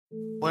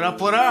What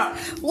up, what up?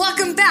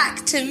 Welcome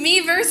back to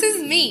Me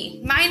Versus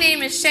Me. My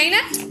name is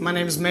Shayna. My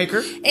name is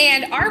Maker.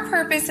 And our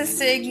purpose is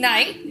to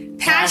ignite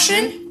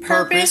passion,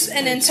 purpose,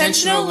 and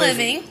intentional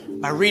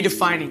living by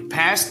redefining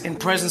past and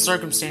present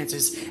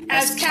circumstances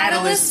as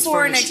catalysts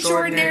for an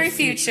extraordinary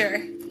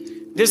future.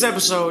 This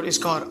episode is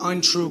called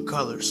Untrue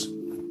Colors.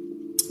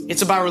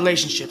 It's about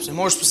relationships, and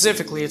more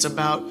specifically, it's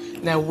about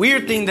that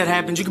weird thing that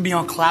happens. You could be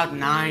on cloud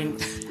nine.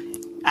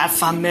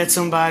 If I met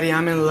somebody,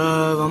 I'm in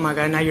love. Oh my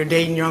God, now you're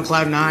dating, you're on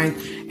cloud nine.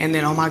 And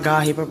then, oh my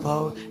God, he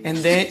proposed. And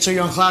then, so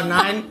you're on cloud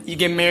nine, you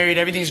get married,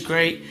 everything's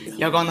great.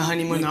 Y'all go on the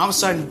honeymoon, and all of a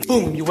sudden,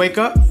 boom, you wake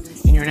up,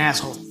 and you're an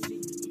asshole.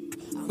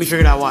 We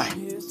figured out why.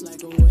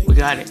 We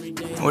got it.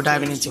 And we're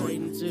diving into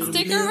it.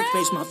 Stick around.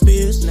 Face my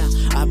fears now.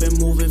 I've been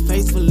moving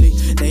faithfully.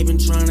 They've been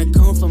trying to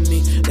come for me.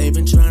 They've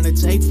been trying to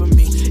take from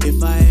me.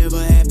 If I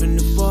ever happen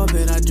to fall,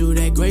 bet I do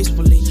that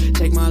gracefully.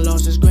 Take my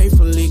losses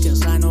gratefully,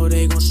 cause I know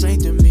they gon'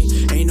 strengthen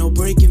me. Ain't no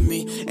breaking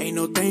me, ain't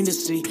no thing to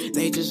see.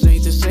 They just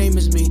ain't the same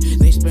as me.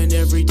 They spend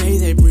every day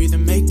they breathe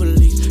and make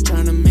believe.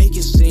 Trying to make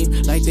it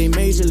seem like they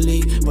major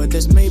league, but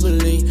that's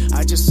Maybelline.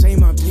 I just say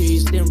my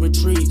piece, then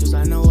retreat, cause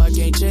I know I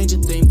can't change a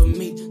thing but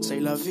me. Say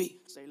la vie,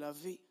 say la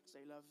vie.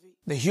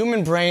 The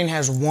human brain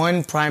has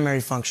one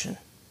primary function: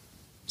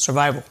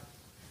 survival.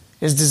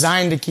 It's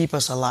designed to keep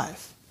us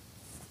alive.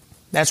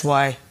 That's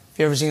why, if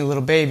you've ever seen a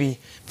little baby,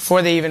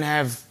 before they even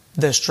have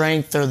the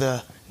strength or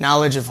the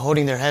knowledge of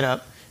holding their head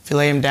up, if you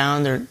lay them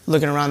down, they're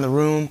looking around the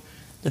room,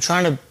 they're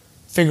trying to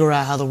figure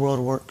out how the world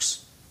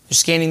works. They're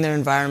scanning their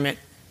environment,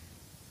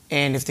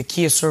 and if the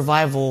key is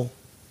survival,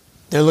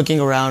 they're looking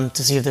around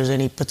to see if there's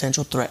any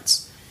potential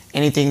threats,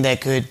 anything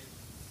that could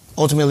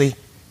ultimately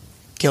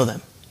kill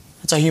them.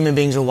 That's how human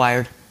beings are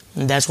wired,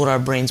 and that's what our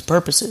brain's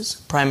purpose is,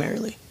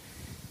 primarily.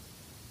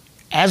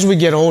 As we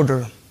get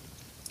older,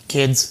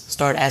 kids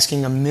start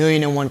asking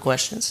 1,000,001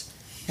 questions,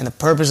 and the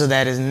purpose of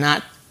that is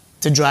not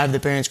to drive the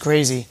parents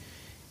crazy.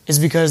 It's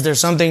because there's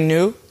something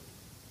new,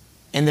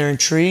 and they're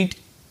intrigued,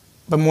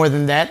 but more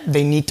than that,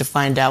 they need to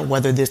find out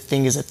whether this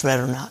thing is a threat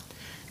or not.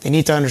 They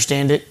need to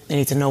understand it, they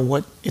need to know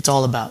what it's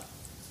all about.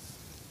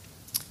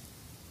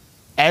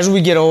 As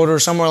we get older,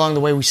 somewhere along the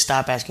way, we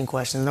stop asking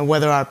questions, and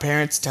whether our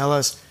parents tell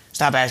us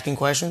stop asking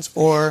questions,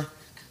 or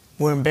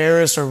we're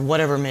embarrassed, or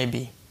whatever it may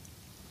be.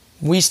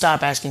 We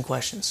stop asking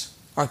questions.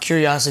 Our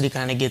curiosity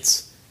kind of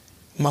gets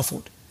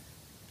muffled.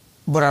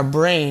 But our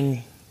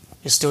brain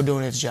is still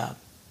doing its job.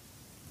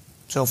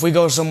 So if we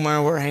go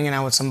somewhere, we're hanging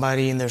out with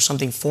somebody, and there's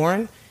something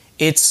foreign,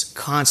 it's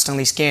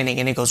constantly scanning,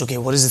 and it goes, okay,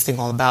 what is this thing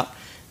all about?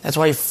 That's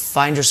why you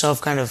find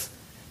yourself kind of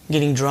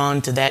getting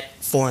drawn to that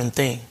foreign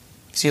thing.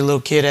 You see a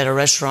little kid at a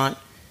restaurant,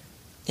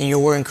 and you're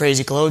wearing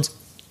crazy clothes,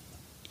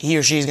 he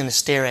or she is going to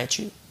stare at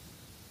you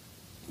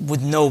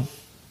with no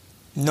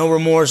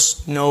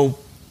remorse,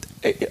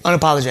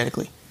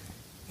 unapologetically.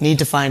 Need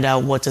to find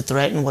out what's a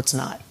threat and what's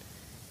not.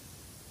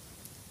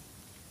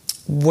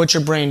 What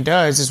your brain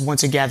does is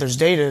once it gathers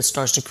data, it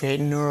starts to create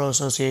neural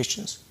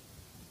associations.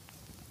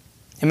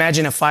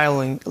 Imagine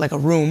like a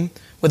room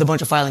with a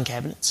bunch of filing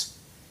cabinets.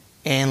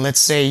 And let's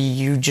say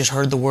you just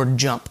heard the word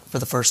jump for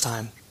the first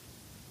time.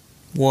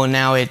 Well,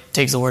 now it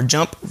takes the word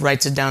jump,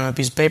 writes it down on a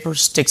piece of paper,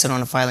 sticks it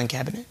on a filing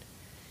cabinet.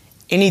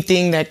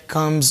 Anything that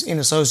comes in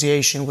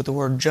association with the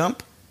word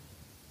jump,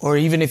 or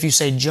even if you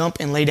say jump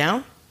and lay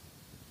down,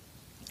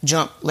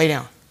 jump, lay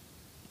down,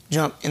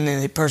 jump, and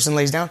then the person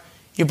lays down,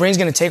 your brain's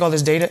going to take all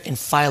this data and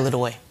file it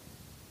away.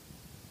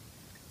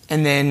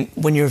 And then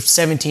when you're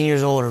 17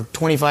 years old or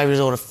 25 years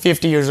old or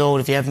 50 years old,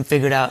 if you haven't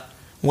figured out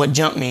what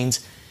jump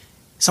means,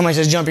 somebody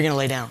says jump, you're going to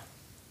lay down.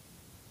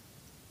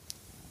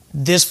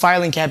 This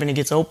filing cabinet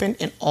gets open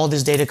and all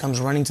this data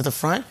comes running to the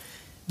front,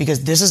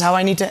 because this is how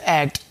I need to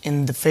act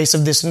in the face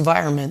of this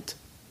environment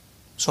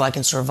so I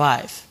can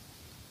survive.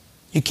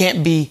 You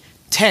can't be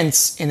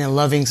tense in a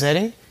loving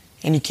setting,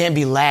 and you can't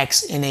be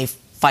lax in a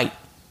fight.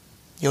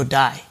 You'll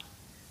die.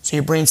 So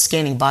your brain's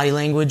scanning body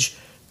language,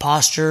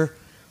 posture,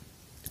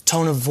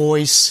 tone of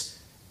voice,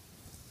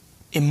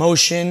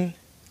 emotion,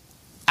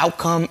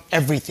 outcome,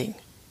 everything,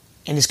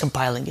 and is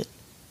compiling it.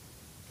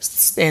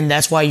 And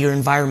that's why your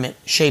environment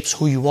shapes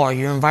who you are.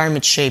 Your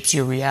environment shapes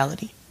your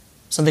reality.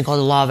 Something called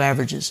the law of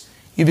averages.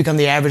 You become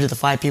the average of the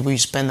 5 people you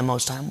spend the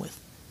most time with.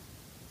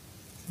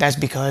 That's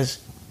because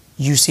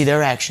you see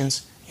their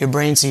actions, your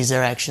brain sees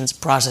their actions,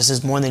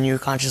 processes more than you're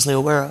consciously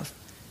aware of,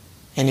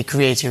 and it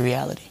creates your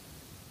reality.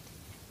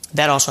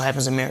 That also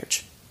happens in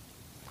marriage.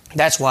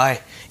 That's why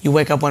you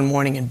wake up one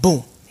morning and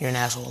boom, you're an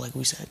asshole, like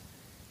we said.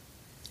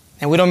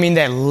 And we don't mean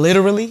that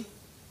literally.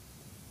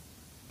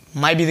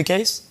 Might be the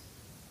case.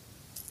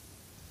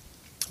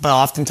 But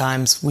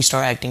oftentimes we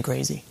start acting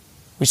crazy.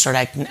 We start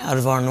acting out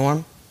of our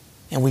norm,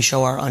 and we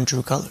show our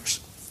untrue colors.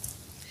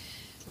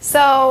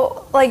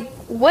 So,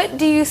 what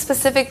do you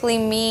specifically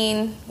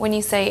mean when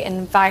you say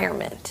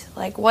environment?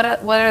 What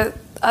are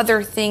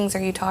other things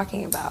are you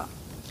talking about?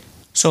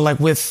 So,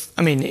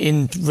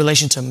 in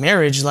relation to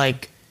marriage,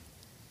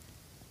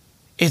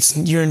 it's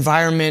your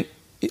environment,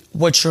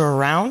 what you're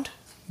around,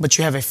 but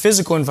you have a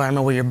physical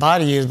environment where your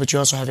body is, but you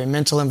also have a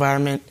mental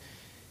environment,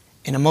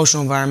 an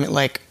emotional environment.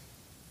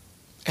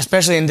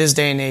 especially in this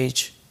day and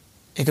age,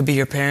 it could be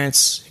your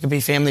parents, it could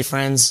be family,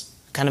 friends,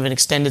 kind of an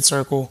extended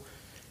circle.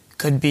 It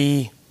could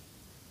be,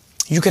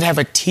 you could have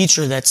a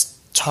teacher that's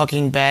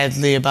talking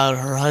badly about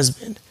her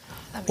husband,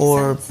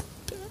 or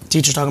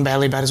teacher talking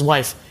badly about his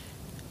wife.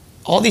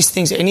 All these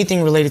things,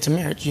 anything related to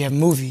marriage. You have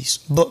movies,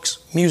 books,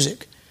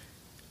 music,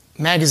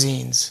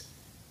 magazines,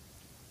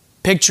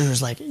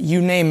 pictures, like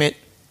you name it,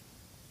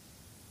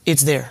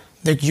 it's there.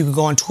 You could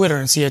go on Twitter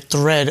and see a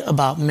thread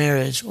about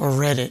marriage, or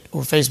Reddit,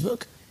 or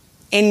Facebook.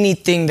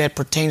 Anything that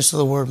pertains to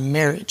the word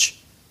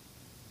marriage,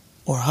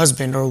 or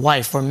husband, or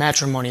wife, or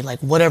matrimony, like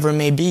whatever it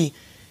may be,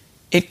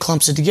 it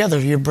clumps it together.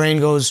 Your brain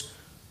goes,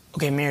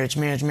 okay, marriage,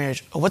 marriage,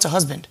 marriage. Oh, what's a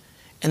husband?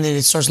 And then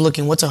it starts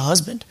looking, what's a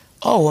husband?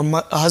 Oh,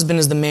 a husband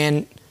is the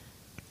man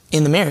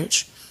in the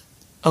marriage.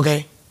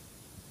 Okay.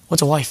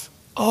 What's a wife?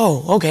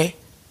 Oh, okay.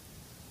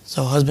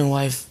 So husband,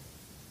 wife,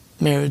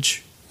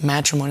 marriage,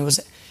 matrimony, what's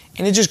that?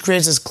 And it just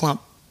creates this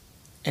clump,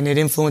 and it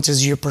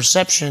influences your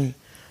perception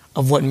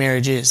of what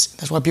marriage is.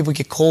 That's why people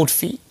get cold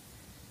feet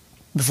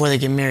before they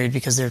get married,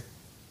 because they're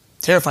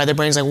terrified. Their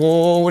brain's like,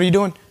 whoa, what are you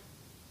doing?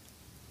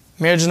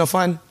 Marriage is no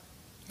fun.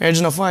 Marriage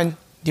is no fun.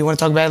 Do you want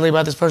to talk badly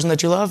about this person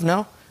that you love?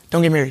 No?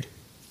 Don't get married.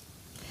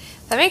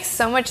 That makes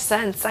so much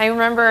sense. I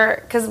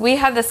remember, because we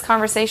had this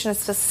conversation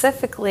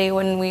specifically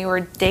when we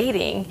were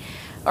dating,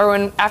 or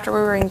when after we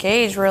were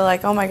engaged, we were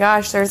like, oh my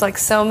gosh, there's like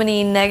so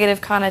many negative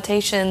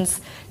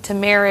connotations to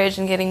marriage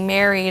and getting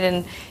married,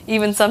 and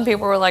even some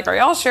people were like, are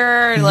y'all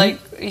sure? Mm-hmm.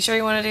 Like, are you sure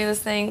you want to do this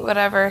thing?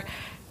 Whatever.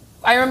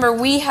 I remember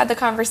we had the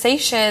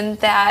conversation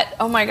that,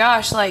 oh my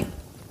gosh, like,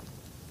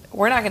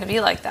 we're not going to be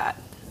like that.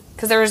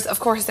 Because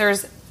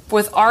there's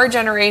with our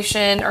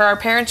generation, or our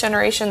parents'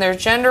 generation, there's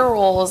gender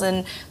roles,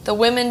 and the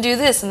women do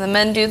this, and the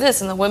men do this,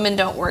 and the women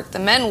don't work, the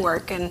men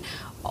work, and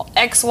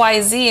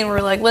XYZ, and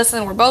we're like,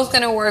 listen, we're both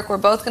going to work, we're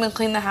both going to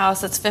clean the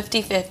house, it's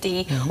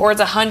 50-50, mm-hmm. or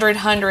it's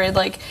 100-100,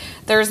 like,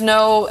 there's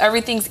no,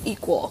 everything's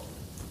equal.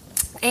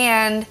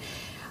 And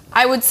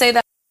I would say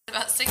that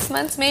about 6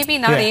 months, maybe,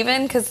 not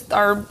even, because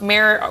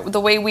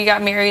the way we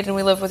got married, and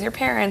we lived with your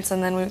parents,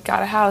 and then we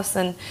got a house,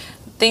 and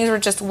things were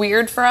just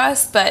weird for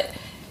us, but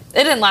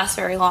it didn't last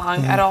very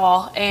long at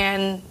all,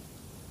 and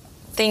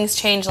things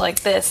change like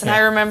this. And I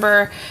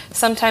remember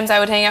sometimes I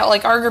would hang out,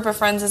 like, our group of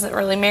friends isn't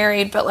really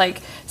married, but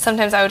like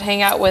sometimes I would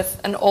hang out with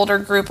an older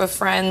group of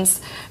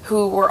friends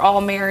who were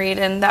all married,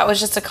 and that was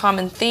just a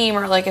common theme.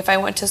 Or like if I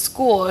went to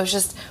school, it was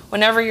just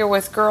whenever you're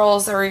with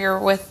girls, or you're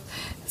with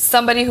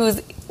somebody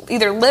who's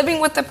either living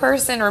with the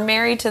person or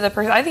married to the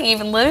person. I think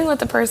even living with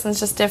the person is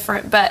just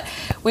different, but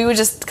we would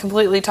just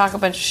completely talk a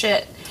bunch of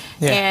shit.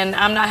 And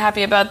I'm not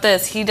happy about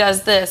this. He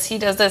does this. He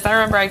does this. I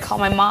remember I'd call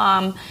my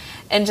mom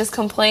and just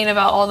complain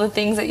about all the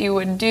things that you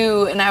would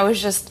do, and I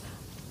was just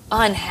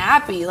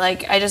unhappy.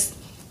 Like, I just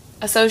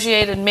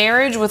associated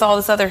marriage with all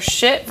this other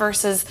shit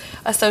versus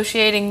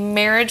associating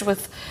marriage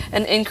with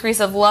an increase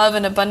of love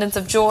and abundance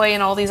of joy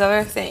and all these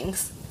other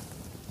things.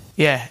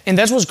 Yeah, and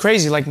that's what's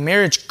crazy. Like,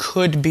 marriage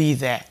could be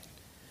that.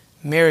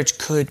 Marriage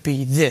could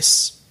be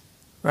this,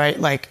 right?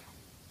 Like,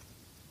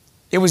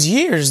 it was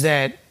years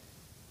that,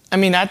 I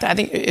mean, I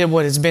think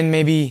it's been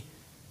maybe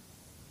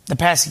the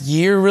past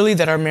year, really,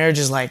 that our marriage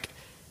is like,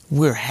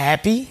 we're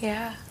happy,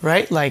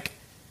 right? Like,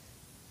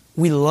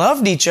 we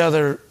loved each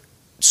other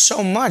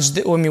so much.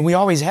 I mean, we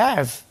always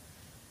have.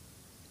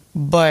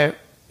 But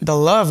the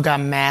love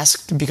got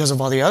masked because of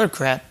all the other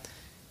crap.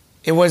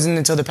 It wasn't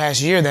until the past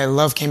year that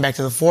love came back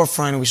to the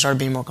forefront, and we started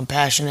being more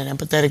compassionate and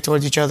empathetic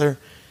towards each other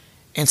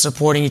and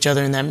supporting each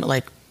other in that,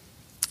 like,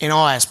 in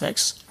all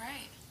aspects. Right.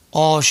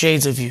 All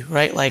shades of you,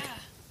 right? Like,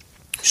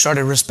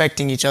 started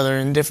respecting each other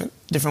in different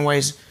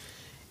ways.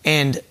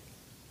 And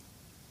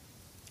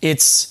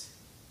it's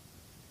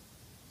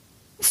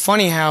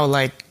funny how,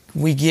 like,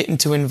 we get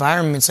into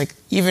environments, like,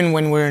 even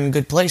when we're in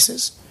good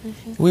places,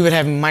 we would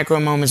have micro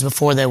moments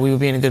before that we would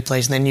be in a good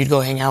place, and then you'd go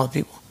hang out with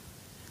people,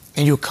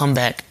 and you would come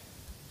back,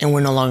 and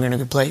we're no longer in a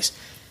good place.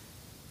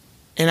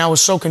 And I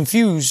was so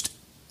confused,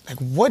 like,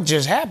 what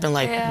just happened?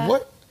 Like,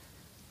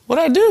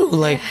 what'd I do?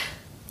 Like,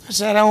 I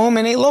sat at home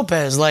and ate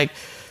Lopez. Like,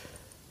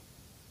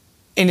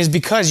 and it's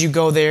because you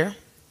go there,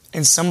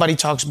 and somebody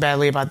talks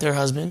badly about their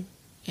husband,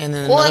 and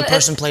then another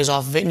person plays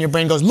off of it, and your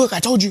brain goes, look,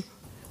 I told you.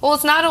 Well,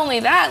 it's not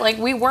only that, like,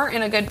 we weren't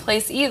in a good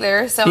place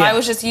either, so I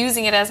was just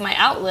using it as my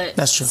outlet.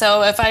 That's true.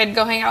 So if I'd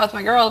go hang out with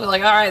my girl, I'd be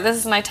like, all right, this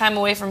is my time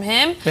away from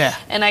him,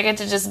 and I get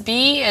to just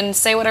be and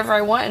say whatever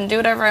I want and do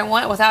whatever I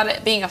want without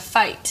it being a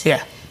fight.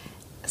 Yeah.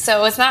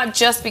 So it's not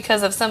just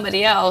because of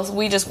somebody else,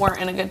 we just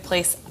weren't in a good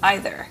place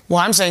either. Well,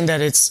 I'm saying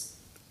that it's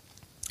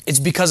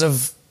because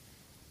of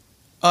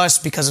us,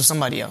 because of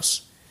somebody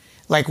else.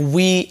 Like,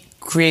 we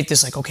create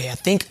this, like, okay, I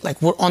think,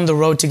 like, we're on the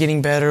road to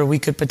getting better, we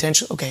could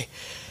potentially, okay,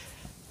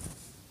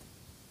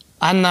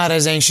 I'm not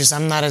as anxious,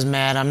 I'm not as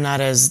mad, I'm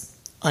not as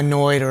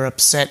annoyed or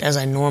upset as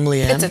I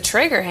normally am. It's a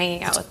trigger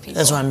hanging out with people.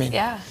 That's what I mean.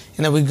 Yeah.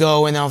 And then we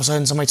go, and then all of a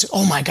sudden somebody says,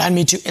 oh my God,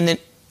 me too. And then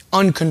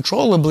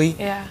uncontrollably,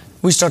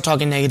 we start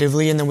talking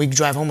negatively, and then we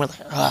drive home, we're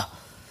like, ah.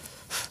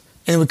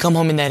 And then we come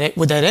home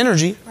with that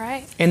energy.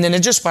 Right. And then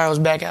it just spirals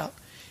back out.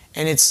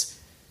 And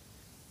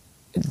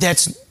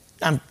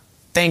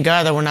thank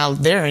God that we're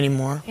not there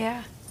anymore.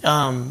 Yeah.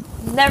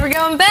 Never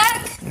going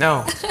back.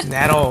 No,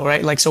 at all,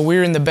 right? Like, so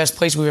we're in the best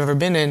place we've ever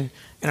been in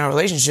our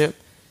relationship.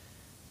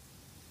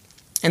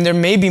 And there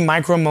may be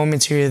micro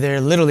moments here or there.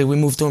 Literally, we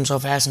move through them so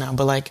fast now,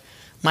 but like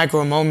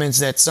micro moments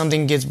that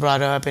something gets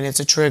brought up and it's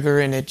a trigger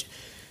and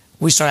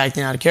we start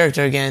acting out of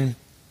character again.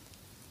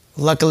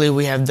 Luckily,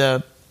 we have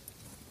the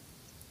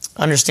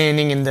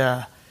understanding and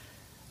the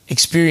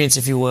experience,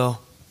 if you will,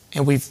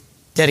 and we've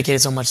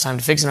dedicated so much time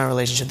to fixing our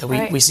relationship that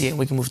we see it and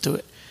we can move through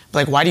it. But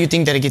like, why do you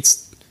think that it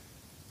gets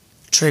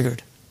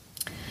triggered?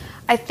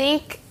 I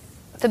think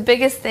the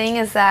biggest thing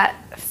is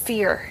that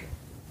fear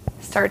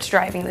starts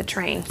driving the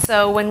train.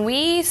 So when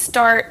we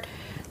start,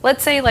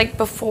 let's say like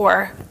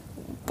before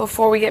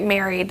we get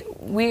married,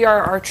 we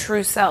are our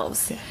true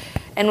selves. Yeah.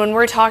 And when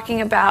we're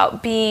talking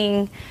about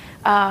being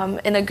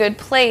in a good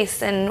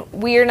place, and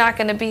we're not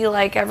going to be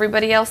like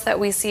everybody else that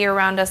we see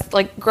around us.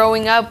 Like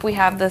growing up, we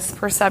have this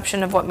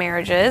perception of what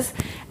marriage is,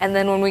 and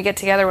then when we get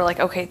together, we're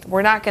like, okay,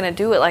 we're not going to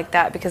do it like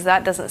that because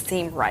that doesn't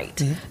seem right.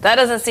 Mm-hmm. That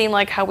doesn't seem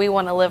like how we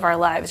want to live our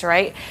lives,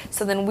 right?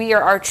 So then we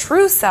are our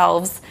true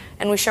selves,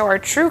 and we show our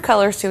true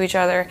colors to each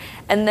other,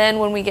 and then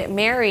when we get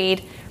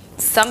married,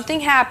 something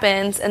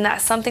happens, and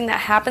that something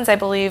that happens, I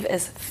believe,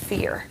 is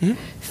fear. Mm-hmm.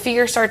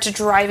 Fear starts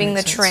driving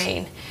the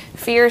train.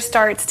 Fear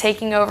starts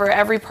taking over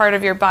every part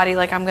of your body,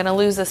 like I'm going to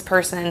lose this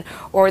person,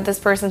 or this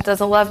person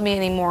doesn't love me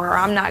anymore, or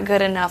I'm not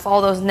good enough.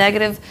 All those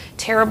negative,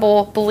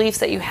 terrible beliefs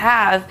that you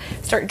have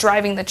start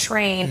driving the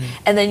train,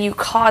 and then you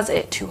cause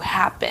it to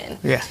happen.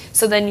 Yeah.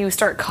 So then you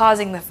start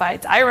causing the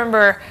fights. I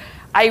remember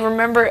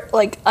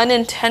like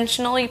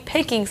unintentionally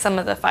picking some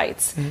of the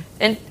fights.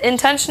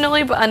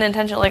 Intentionally, but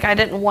unintentionally. Like I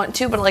didn't want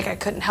to, but like I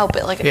couldn't help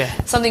it. Like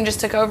something just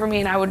took over me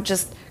and I would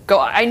just go.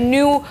 I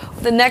knew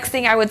the next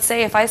thing I would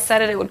say, if I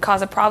said it, it would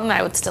cause a problem,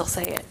 I would still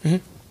say it.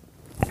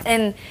 Mm-hmm.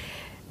 And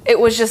it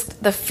was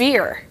just the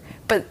fear.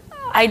 But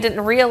I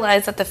didn't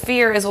realize that the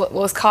fear is what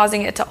was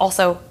causing it to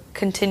also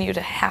continue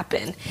to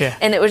happen. Yeah.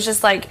 And it was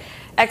just like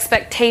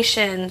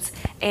expectations.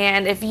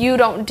 And if you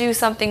don't do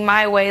something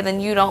my way,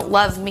 then you don't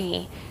love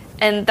me.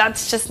 And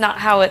that's just not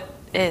how it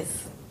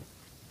is.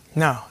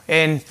 No.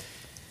 And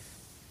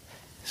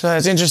so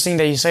it's interesting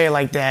that you say it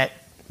like that,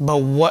 but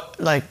what,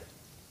 like,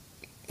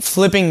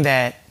 flipping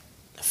that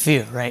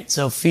fear, right?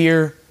 So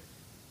fear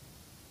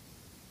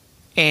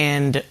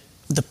and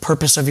the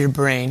purpose of your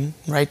brain,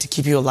 right, to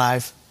keep you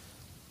alive.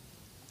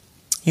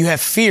 You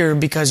have fear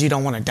because you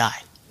don't want to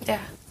die.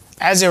 Yeah.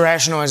 As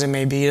irrational as it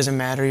may be, it doesn't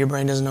matter. Your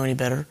brain doesn't know any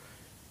better.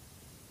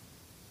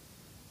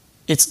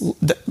 It's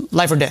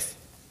life or death.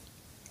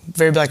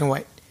 Very black and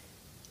white.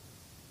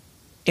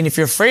 And if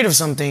you're afraid of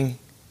something,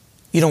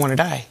 you don't want to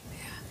die.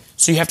 Yeah.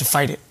 So you have to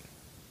fight it.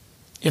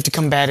 You have to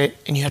combat it,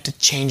 and you have to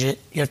change it.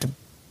 You have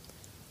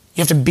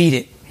to beat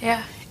it.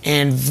 Yeah.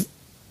 And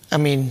I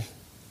mean,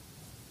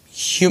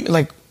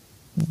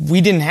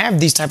 we didn't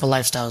have these type of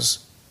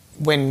lifestyles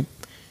when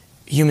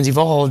humans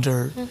evolved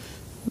or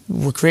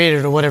were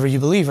created or whatever you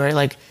believe, right?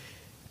 Like,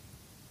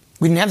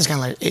 we didn't have this kind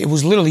of life. It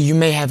was literally, you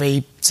may have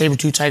a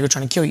saber-toothed tiger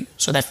trying to kill you.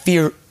 So that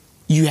fear,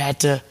 you had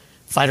to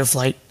fight or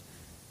flight.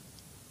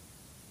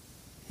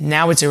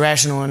 Now it's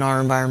irrational in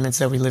our environments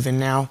that we live in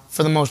now,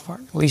 for the most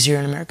part, at least here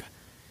in America.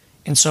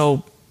 And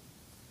so,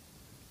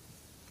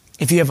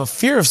 if you have a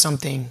fear of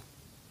something,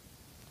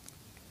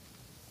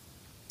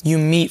 you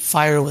meet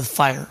fire with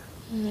fire,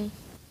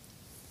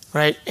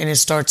 right? And it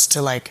starts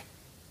to like,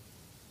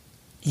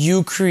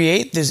 you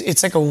create this,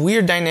 it's like a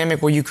weird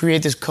dynamic where you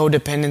create this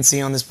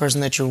codependency on this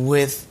person that you're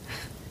with,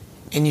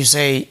 and you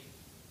say,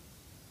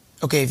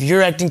 okay, if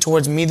you're acting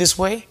towards me this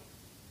way,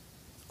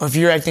 or if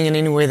you're acting in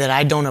any way that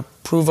I don't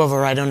approve of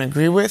or I don't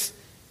agree with,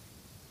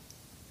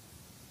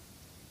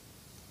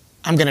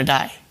 I'm gonna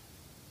die.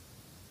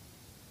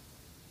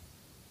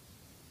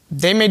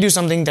 They may do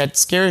something that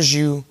scares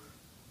you,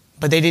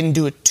 but they didn't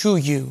do it to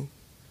you.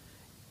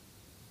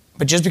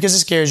 But just because it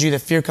scares you, the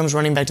fear comes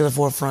running back to the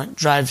forefront,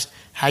 drives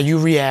how you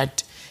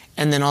react,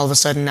 and then all of a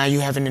sudden now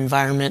you have an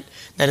environment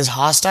that is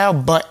hostile,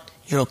 but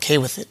you're okay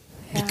with it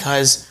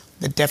because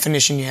the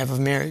definition you have of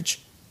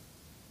marriage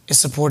is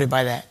supported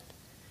by that.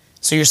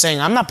 So you're saying,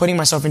 I'm not putting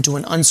myself into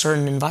an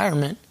uncertain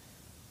environment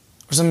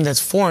or something that's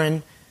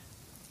foreign.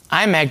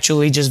 I'm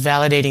actually just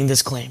validating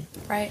this claim.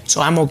 Right.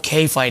 So I'm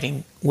okay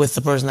fighting with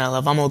the person that I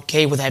love. I'm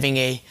okay with having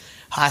a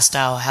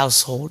hostile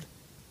household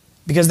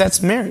because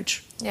that's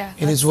marriage. Yeah.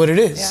 It is what it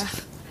is. Yeah.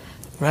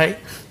 Right?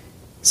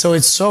 So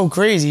it's so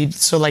crazy.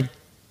 So like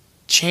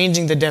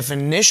changing the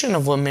definition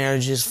of what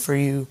marriage is for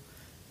you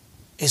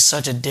is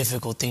such a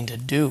difficult thing to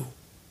do.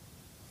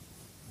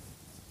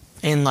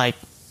 And like,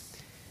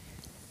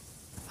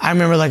 I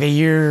remember like a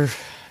year,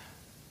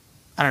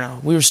 I don't know,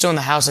 we were still in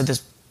the house at this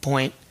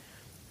point,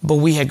 but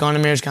we had gone to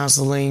marriage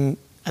counseling.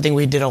 I think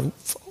we did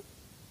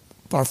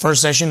our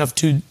first session of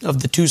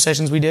the two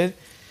sessions we did.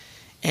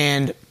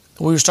 And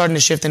we were starting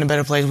to shift in a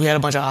better place. We had a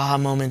bunch of aha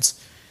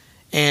moments.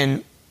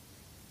 And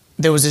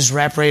there was this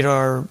Rap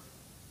Radar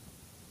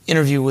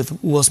interview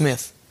with Will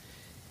Smith.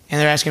 And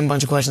they're asking him a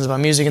bunch of questions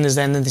about music and this,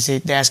 that, and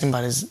then they ask him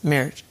about his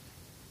marriage.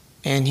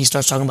 And he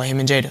starts talking about him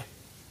and Jada.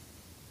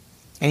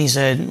 And he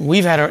said,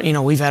 we've had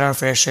our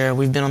fair share.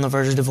 We've been on the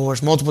verge of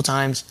divorce multiple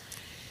times,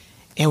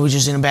 and we're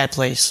just in a bad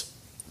place.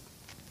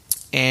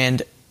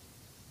 And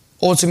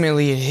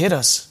ultimately, it hit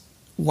us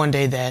one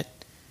day that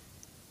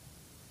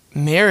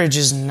marriage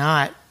is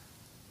not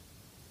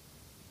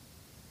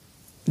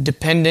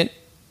dependent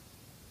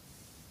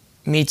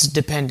meets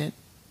dependent.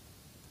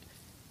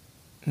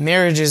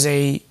 Marriage is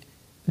a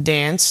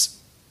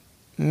dance.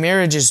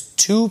 Marriage is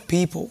two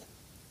people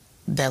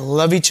that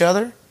love each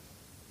other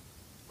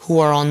who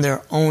are on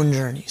their own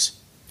journeys.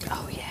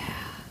 Oh, yeah.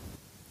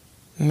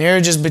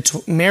 Marriage is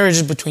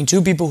between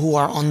two people who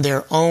are on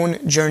their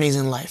own journeys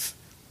in life.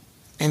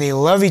 And they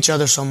love each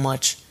other so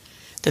much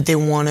that they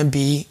want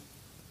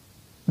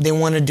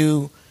to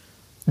do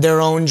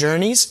their own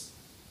journeys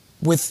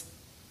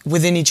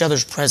within each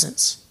other's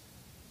presence.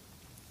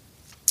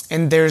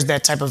 And there's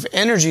that type of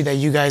energy that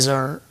you guys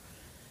are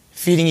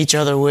feeding each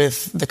other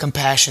with, the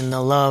compassion,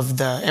 the love,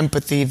 the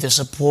empathy, the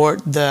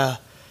support, the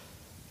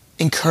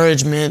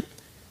encouragement,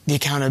 the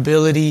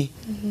accountability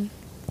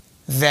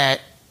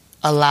that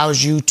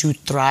allows you to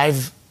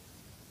thrive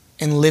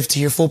and live to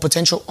your full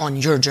potential on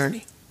your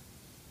journey.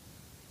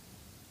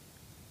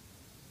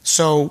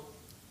 So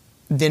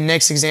the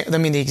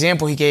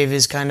example he gave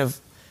is kind of,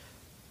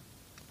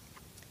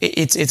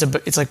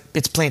 it's like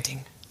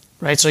planting,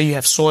 right? So you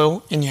have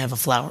soil and you have a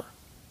flower.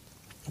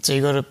 So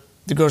you go to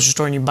the grocery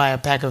store and you buy a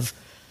pack of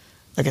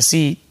like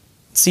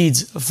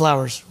seeds of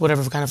flowers,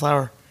 whatever kind of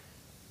flower.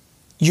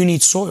 You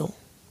need soil.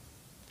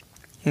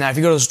 Now, if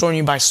you go to the store and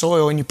you buy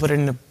soil and you put it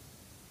in a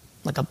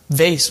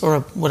vase or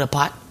a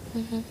pot,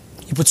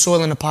 you put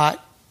soil in a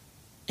pot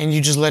and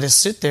you just let it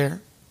sit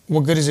there,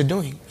 what good is it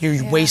doing?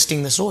 You're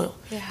wasting the soil.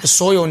 Yeah. The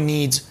soil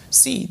needs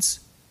seeds.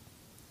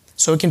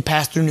 So it can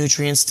pass through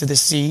nutrients to the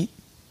seed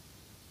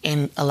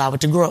and allow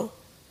it to grow.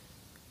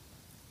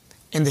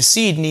 And the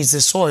seed needs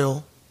the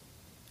soil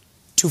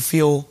to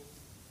feel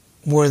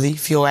worthy,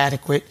 feel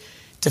adequate,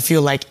 to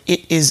feel like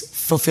it is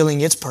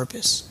fulfilling its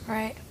purpose.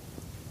 Right.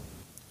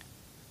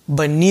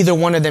 But neither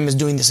one of them is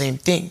doing the same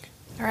thing.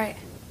 Right.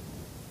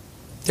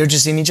 They're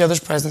just in each other's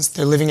presence,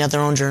 they're living out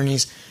their own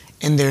journeys,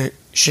 and they're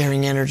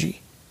sharing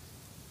energy.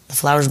 The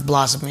flower's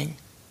blossoming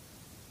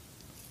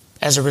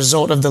as a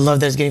result of the love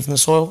that it's getting from the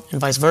soil, and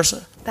vice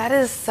versa. That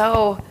is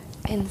so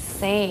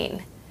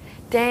insane.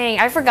 Dang,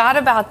 I forgot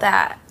about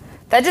that.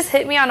 That just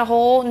hit me on a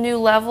whole new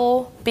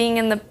level, being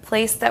in the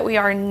place that we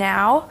are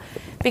now,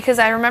 because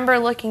I remember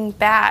looking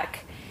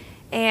back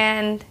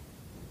and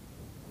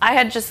I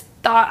had just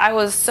thought I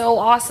was so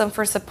awesome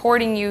for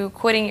supporting you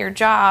quitting your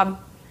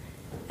job,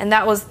 and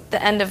that was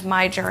the end of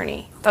my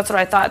journey. That's what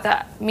I thought,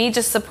 that me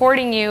just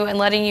supporting you and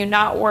letting you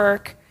not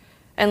work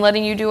and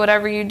letting you do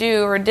whatever you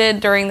do or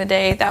did during the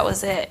day, that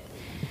was it.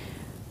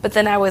 But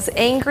then I was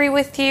angry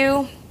with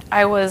you,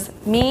 I was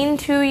mean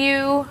to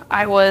you,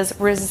 I was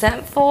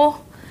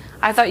resentful.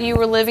 I thought you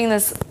were living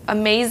this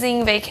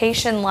amazing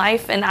vacation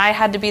life and I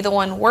had to be the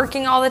one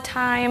working all the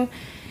time.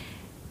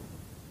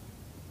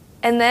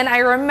 And then I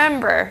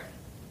remember,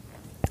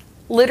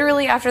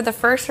 literally after the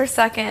first or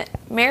second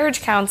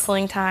marriage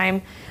counseling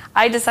time,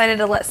 I decided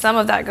to let some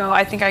of that go.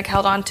 I think I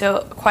held on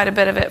to quite a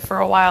bit of it for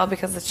a while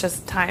because it's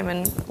just time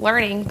and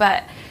learning,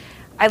 but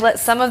I let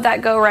some of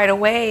that go right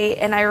away.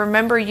 And I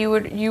remember you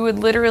would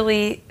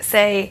literally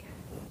say,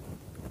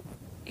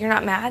 "You're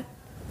not mad?"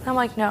 And I'm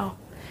like, "No."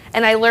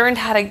 And I learned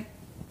how to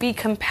be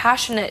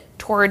compassionate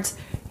towards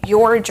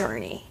your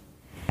journey.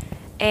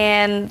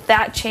 And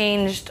that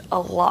changed a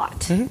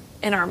lot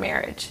in our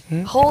marriage.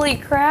 Holy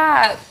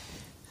crap.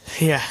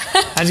 Yeah,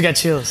 I just got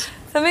chills.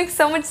 That makes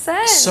so much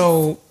sense.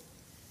 So,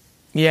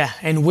 yeah,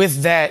 and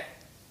with that,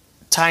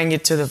 tying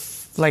it to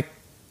the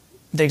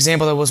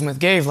example that Will Smith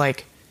gave,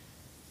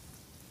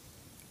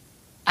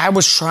 I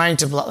was trying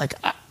to,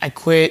 I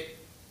quit,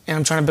 and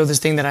I'm trying to build this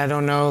thing that I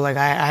don't know. I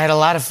had a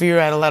lot of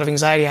fear, I had a lot of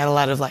anxiety, I had a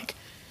lot of,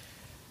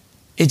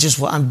 it's just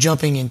what I'm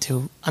jumping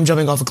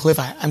off a cliff.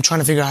 I'm trying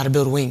to figure out how to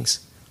build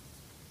wings.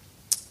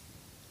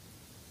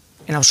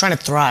 And I was trying to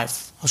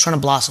thrive. I was trying to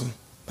blossom.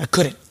 I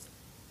couldn't.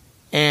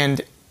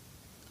 And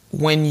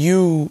when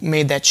you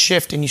made that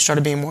shift and you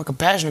started being more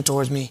compassionate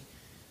towards me,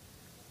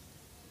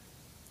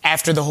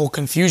 after the whole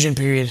confusion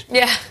period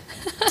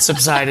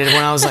subsided,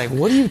 when I was like,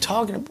 what are you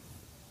talking about?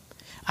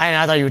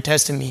 I thought you were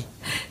testing me.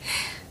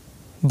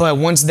 But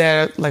once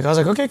that, I was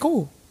like, okay,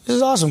 cool. This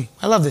is awesome.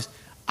 I love this.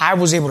 I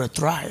was able to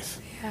thrive.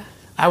 Yeah.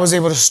 I was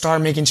able to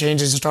start making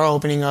changes and start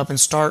opening up and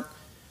start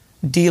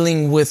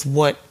dealing with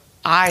what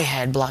I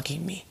had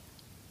blocking me.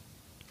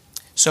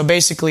 So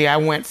basically, I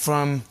went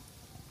from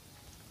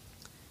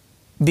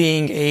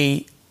being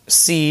a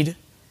seed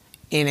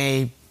in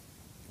a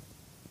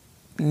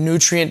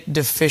nutrient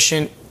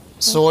deficient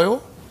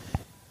soil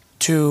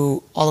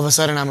to all of a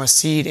sudden I'm a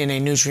seed in a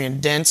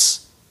nutrient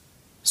dense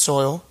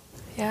soil.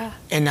 Yeah.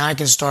 And now I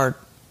can start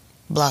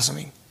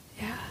blossoming.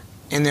 Yeah.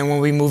 And then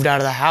when we moved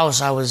out of the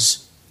house, I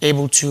was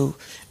able to,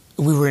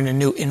 we were in a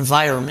new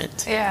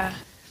environment. Yeah.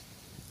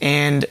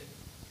 And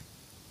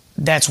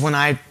that's when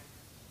I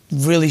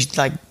really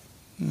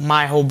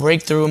my whole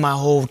breakthrough, my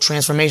whole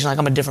transformation, like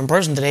I'm a different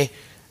person today,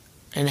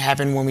 and it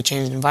happened when we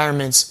changed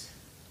environments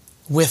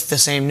with the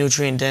same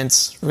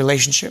nutrient-dense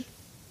relationship.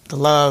 The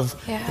love,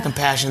 the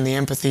compassion, the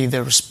empathy,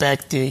 the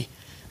respect, the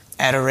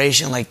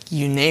adoration, like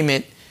you name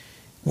it,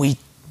 we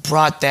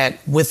brought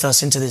that with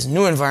us into this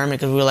new environment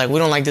because we were like, we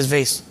don't like this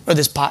vase or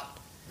this pot.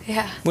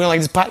 Yeah. We don't like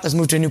this pot, let's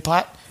move to a new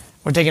pot.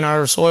 We're taking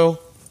our soil,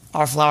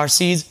 our flower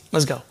seeds,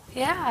 let's go.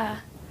 Yeah.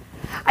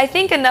 I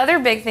think another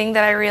big thing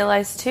that I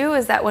realized too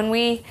is that when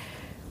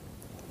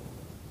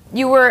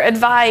you were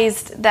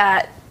advised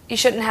that you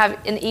shouldn't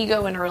have an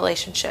ego in a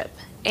relationship.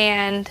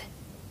 And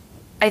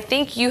I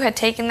think you had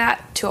taken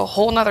that to a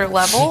whole nother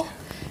level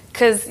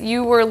because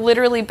you were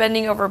literally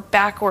bending over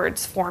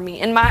backwards for me.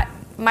 And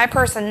my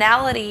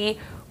personality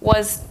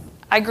was,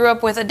 I grew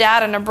up with a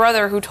dad and a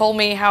brother who told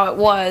me how it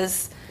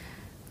was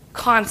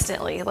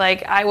constantly.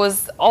 Like I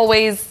was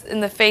always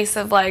in the face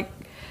of like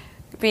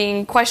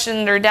being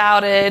questioned or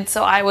doubted.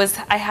 So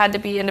I had to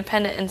be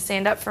independent and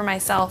stand up for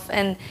myself.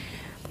 And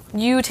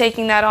you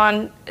taking that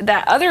on,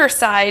 that other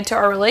side to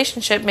our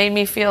relationship made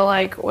me feel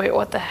like, wait,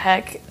 what the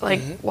heck?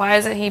 Like, why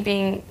isn't he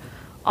being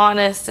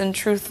honest and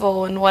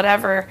truthful and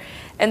whatever?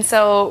 And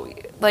so,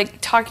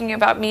 like, talking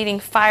about meeting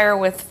fire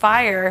with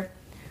fire,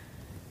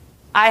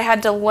 I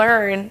had to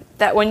learn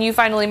that when you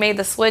finally made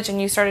the switch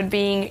and you started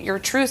being your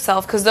true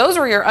self, because those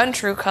were your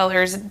untrue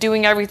colors,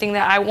 doing everything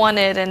that I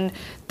wanted, and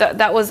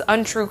that was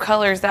untrue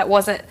colors that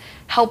wasn't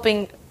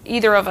helping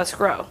either of us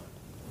grow.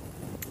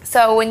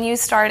 So when you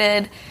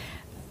started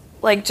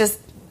like just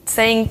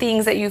saying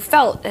things that you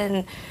felt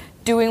and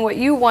doing what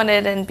you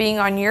wanted and being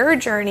on your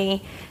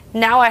journey,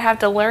 now I have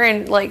to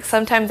learn, like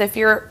sometimes if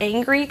you're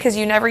angry, because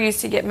you never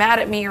used to get mad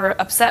at me or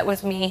upset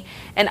with me,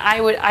 and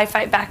I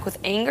fight back with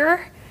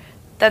anger,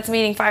 that's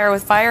meeting fire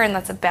with fire, and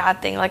that's a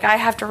bad thing. Like I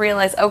have to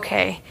realize,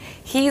 okay,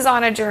 he's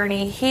on a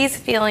journey, he's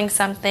feeling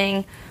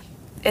something,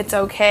 it's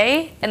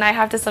okay, and I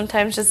have to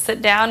sometimes just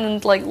sit down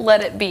and like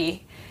let it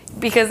be.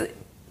 Because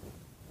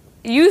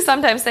you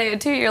sometimes say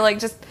it too, you're like,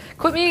 just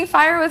quit meeting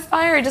fire with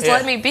fire, just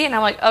let me be. And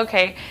I'm like,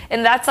 okay.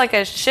 And that's like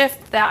a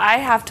shift that I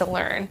have to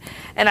learn.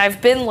 And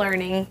I've been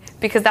learning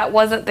because that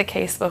wasn't the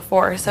case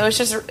before. So it's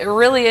just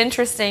really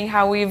interesting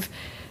how we've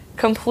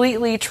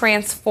completely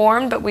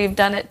transformed, but we've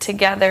done it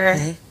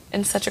together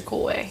in such a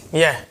cool way.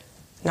 Yeah.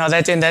 No,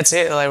 that's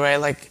it, like, right?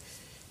 Like,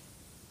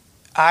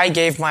 I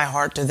gave my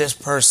heart to this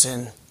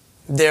person,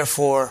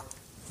 therefore,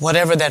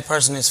 whatever that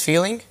person is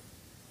feeling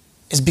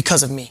is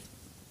because of me.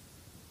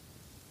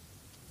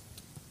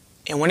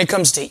 And when it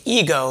comes to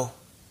ego,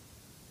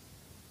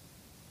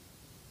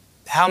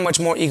 how much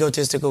more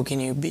egotistical can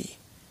you be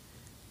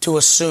to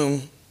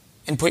assume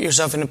and put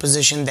yourself in a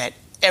position that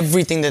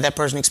everything that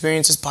person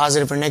experiences,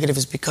 positive or negative,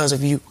 is because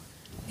of you?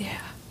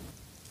 Yeah.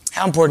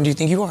 How important do you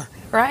think you are?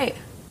 Right.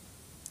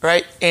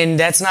 Right? And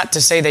that's not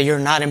to say that you're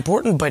not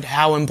important, but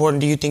how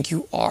important do you think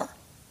you are?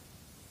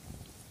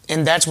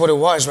 And that's what it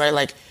was, right?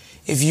 Like,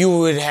 if you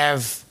would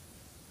have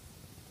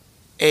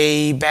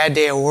a bad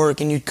day at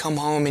work and you'd come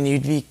home and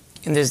you'd be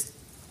in this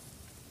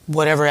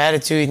whatever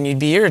attitude and you'd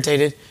be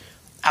irritated,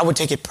 I would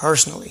take it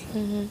personally.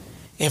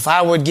 If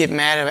I would get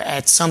mad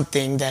at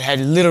something that had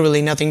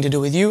literally nothing to do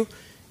with you,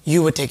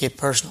 you would take it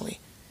personally.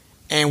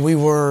 And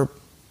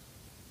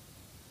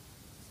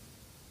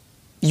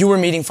you were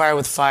meeting fire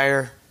with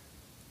fire.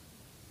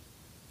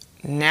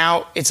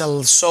 Now it's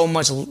so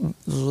much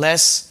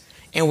less,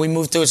 and we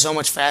move through it so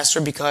much faster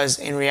because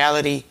in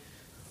reality,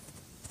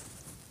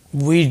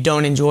 we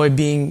don't enjoy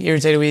being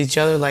irritated with each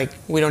other. Like,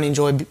 we don't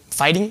enjoy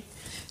fighting.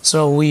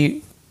 So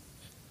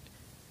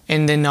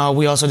and then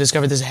we also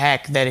discovered this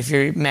hack that if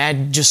you're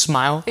mad, just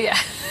smile. Yeah.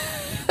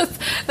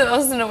 The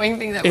most annoying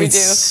thing that we do.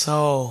 It's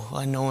so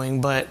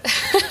annoying, but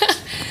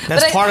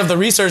that's part of the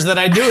research that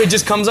I do. It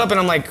just comes up and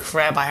I'm like,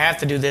 crap, I have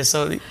to do this.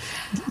 So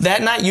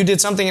that night you did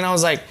something and I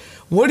was like,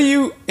 what do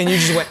you, and you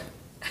just went.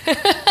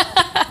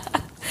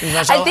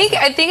 I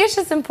think it's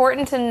just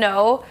important to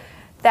know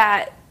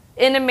that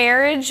in a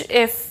marriage,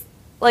 if,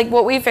 like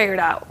what we figured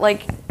out,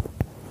 like,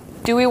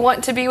 do we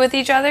want to be with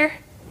each other?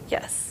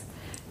 Yes.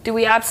 Do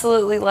we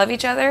absolutely love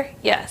each other?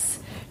 Yes.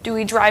 Do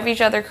we drive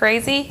each other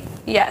crazy?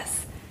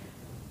 Yes.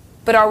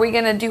 But are we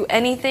going to do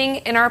anything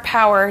in our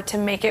power to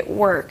make it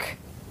work?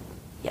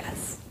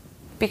 Yes.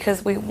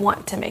 Because we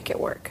want to make it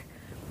work.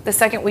 The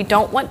second we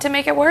don't want to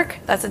make it work,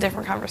 that's a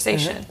different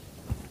conversation.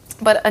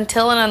 But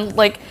until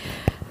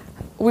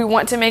we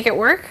want to make it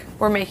work,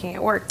 we're making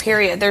it work,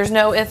 period. There's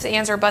no ifs,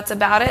 ands, or buts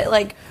about it.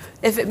 Like,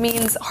 if it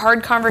means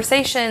hard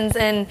conversations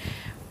and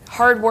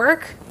hard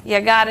work, you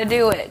gotta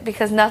do it,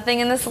 because nothing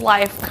in this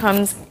life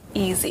comes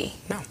easy.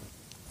 No.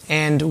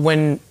 And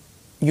when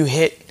you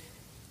hit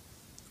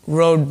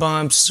road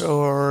bumps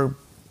or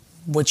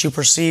what you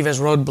perceive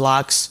as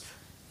roadblocks,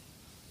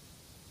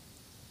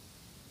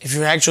 if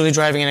you're actually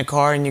driving in a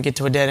car and you get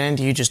to a dead end,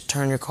 do you just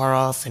turn your car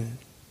off and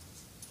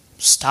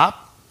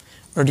stop?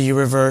 Or do you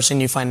reverse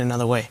and you find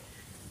another way?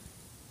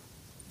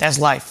 That's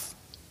life.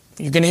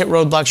 You're gonna hit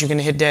roadblocks, you're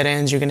gonna hit dead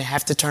ends, you're gonna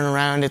have to turn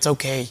around, it's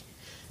okay.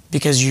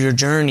 Because your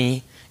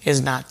journey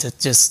is not to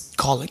just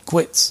call it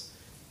quits.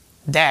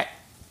 That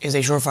is a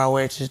surefire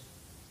way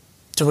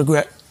to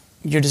regret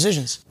your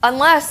decisions.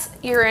 Unless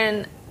you're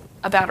in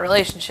a bad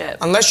relationship.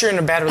 Unless you're in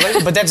a bad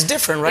relationship, but that's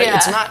different, right? Yeah.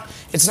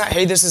 It's not,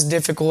 hey, this is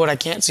difficult, I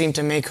can't seem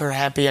to make her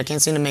happy, I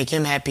can't seem to make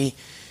him happy.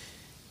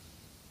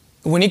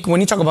 When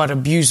you talk about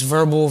abuse,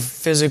 verbal,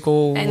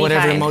 physical, Any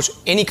whatever kind. emotion,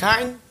 any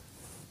kind,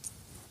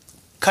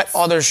 cut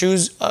all their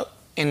shoes up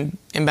and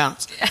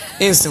bounce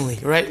instantly,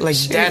 right? Like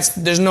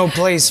there's no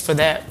place for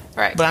that.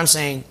 Right. But I'm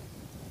saying,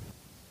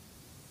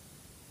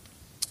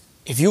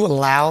 if you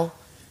allow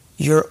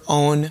your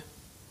own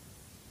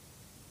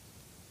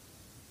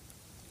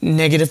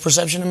negative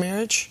perception of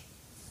marriage,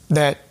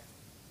 that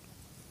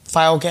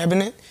file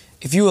cabinet,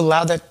 if you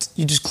allow that,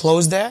 you just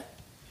close that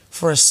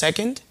for a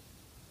second,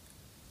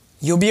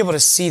 you'll be able to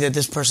see that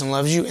this person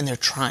loves you and they're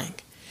trying.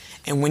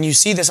 And when you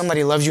see that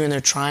somebody loves you and they're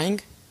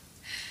trying,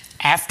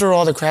 after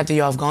all the crap that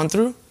y'all have gone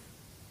through,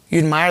 you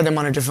admire them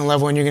on a different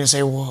level and you're gonna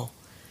say, whoa,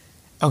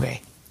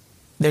 okay,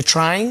 they're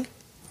trying,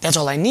 that's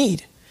all I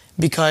need.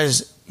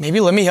 Because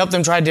maybe let me help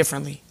them try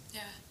differently.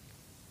 Yeah.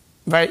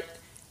 Right?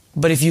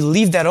 But if you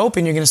leave that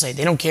open, you're gonna say,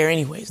 they don't care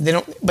anyways. They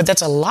don't, but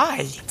that's a lie.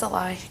 It's a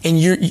lie. And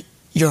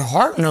your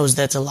heart knows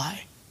that's a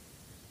lie.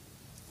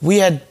 We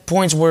had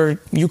points where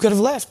you could have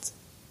left,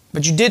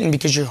 but you didn't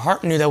because your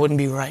heart knew that wouldn't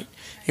be right.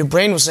 Your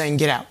brain was saying,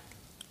 get out.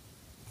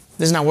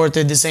 This is not worth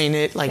it, this ain't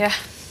it. Like, Yeah.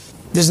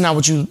 this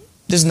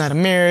is not a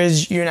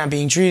marriage, you're not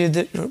being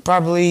treated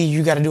properly,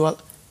 you gotta do all.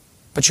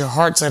 But your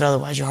heart said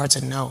otherwise. Your heart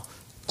said no.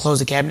 Close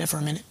the cabinet for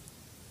a minute.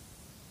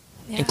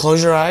 Yeah. And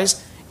close your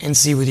eyes and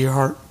see with your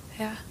heart.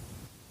 Yeah.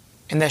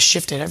 And that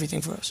shifted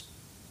everything for us.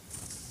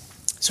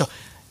 So,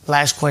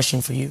 last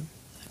question for you.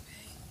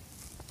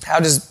 How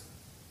does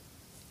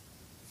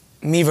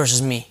me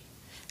versus me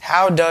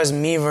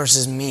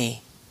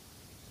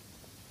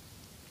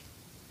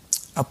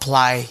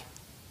apply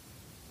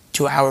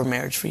to our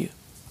marriage for you?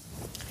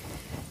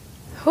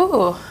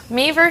 Ooh,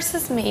 me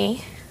versus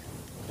me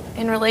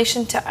in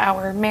relation to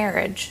our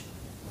marriage.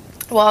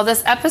 Well,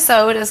 this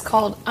episode is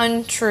called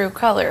Untrue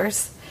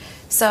Colors.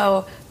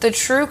 So the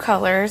true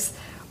colors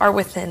are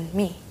within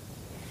me.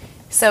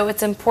 So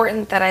it's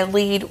important that I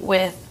lead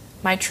with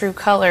my true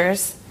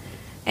colors,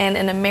 and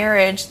in a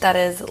marriage that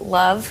is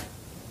love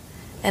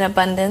and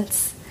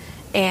abundance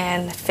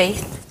and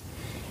faith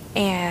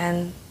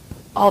and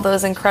all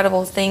those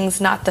incredible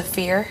things, not the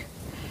fear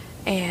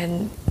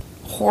and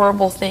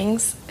horrible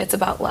things. It's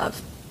about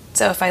love.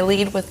 So if I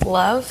lead with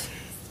love,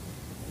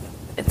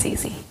 it's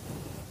easy.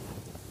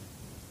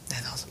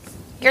 That's awesome.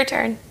 Your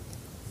turn.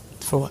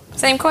 For what?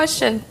 Same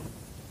question.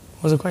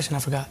 What was the question? I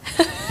forgot.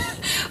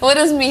 What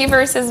is me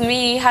versus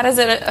me? How does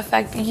it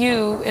affect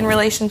you in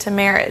relation to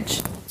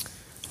marriage?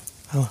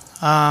 Oh,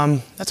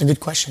 that's a good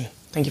question.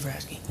 Thank you for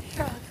asking.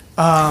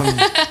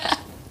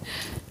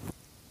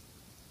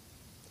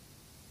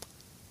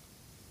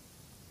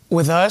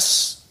 With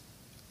us,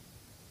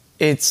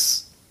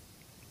 it's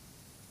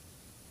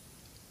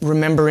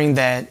remembering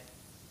that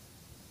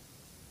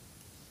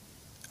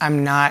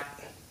I'm not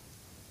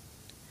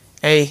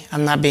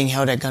being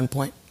held at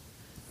gunpoint.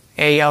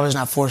 I was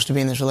not forced to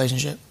be in this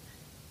relationship.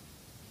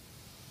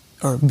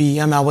 Or B,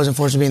 I wasn't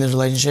forced to be in this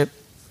relationship.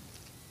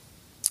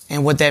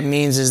 And what that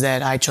means is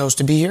that I chose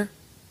to be here.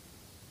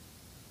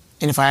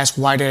 And if I ask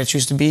why did I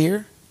choose to be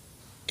here,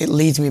 it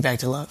leads me back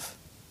to love.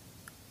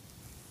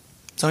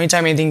 So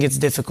anytime anything gets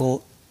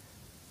difficult,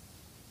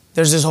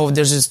 there's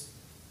this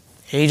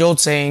age-old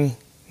saying,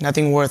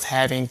 nothing worth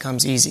having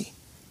comes easy.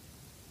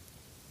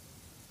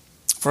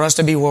 For us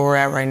to be where we're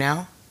at right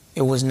now,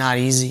 it was not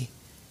easy.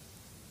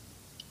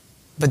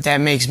 But that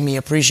makes me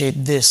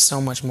appreciate this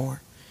so much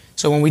more.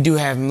 So when we do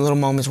have little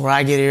moments where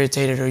I get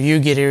irritated or you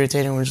get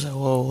irritated and we're just like,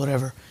 whoa,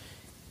 whatever.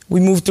 We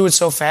move through it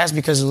so fast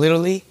because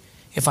literally,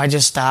 if I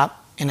just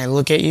stop and I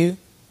look at you,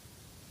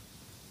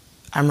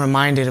 I'm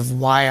reminded of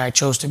why I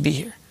chose to be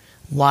here.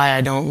 Why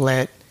I don't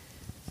let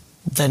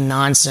the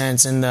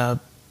nonsense and the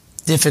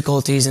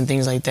difficulties and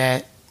things like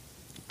that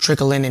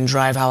trickle in and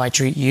drive how I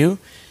treat you.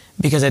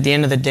 Because at the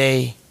end of the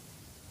day,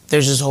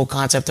 there's this whole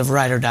concept of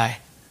ride or die.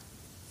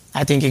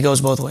 I think it goes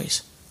both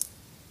ways.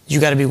 You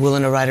got to be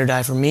willing to ride or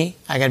die for me.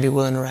 I got to be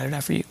willing to ride or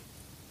die for you.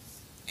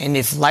 And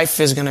if life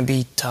is going to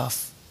be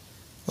tough,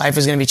 life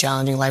is going to be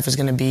challenging, life is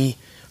going to be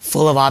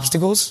full of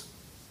obstacles,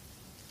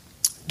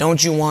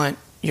 don't you want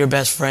your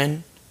best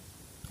friend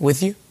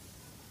with you?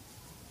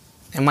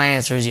 And my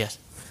answer is yes.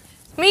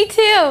 Me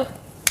too.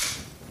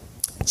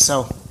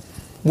 So,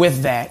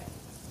 with that,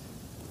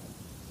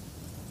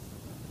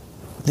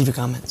 leave your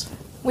comments.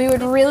 We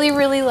would really,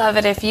 really love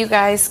it if you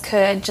guys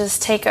could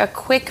just take a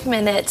quick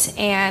minute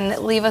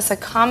and leave us a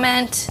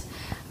comment.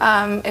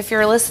 If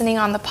you're listening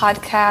on the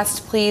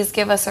podcast, please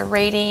give us a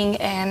rating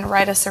and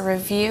write us a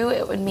review.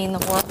 It would mean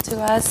the world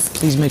to us.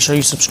 Please make sure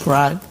you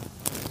subscribe.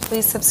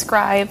 Please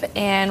subscribe,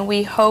 and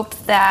we hope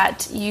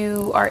that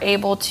you are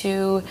able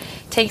to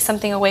take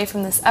something away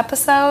from this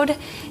episode.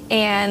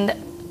 And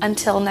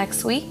until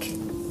next week,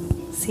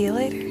 see you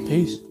later.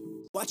 Peace.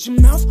 Watch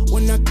your mouth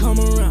when I come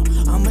around,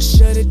 I'ma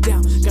shut it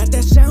down. Got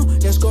that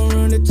sound that's gon'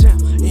 run the town,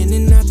 in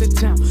and out the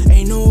town.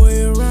 Ain't no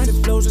way around it,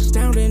 flows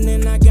astounding,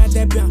 and I got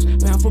that bounce,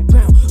 pound for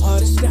pound,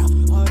 hardest out,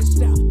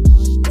 hardest out.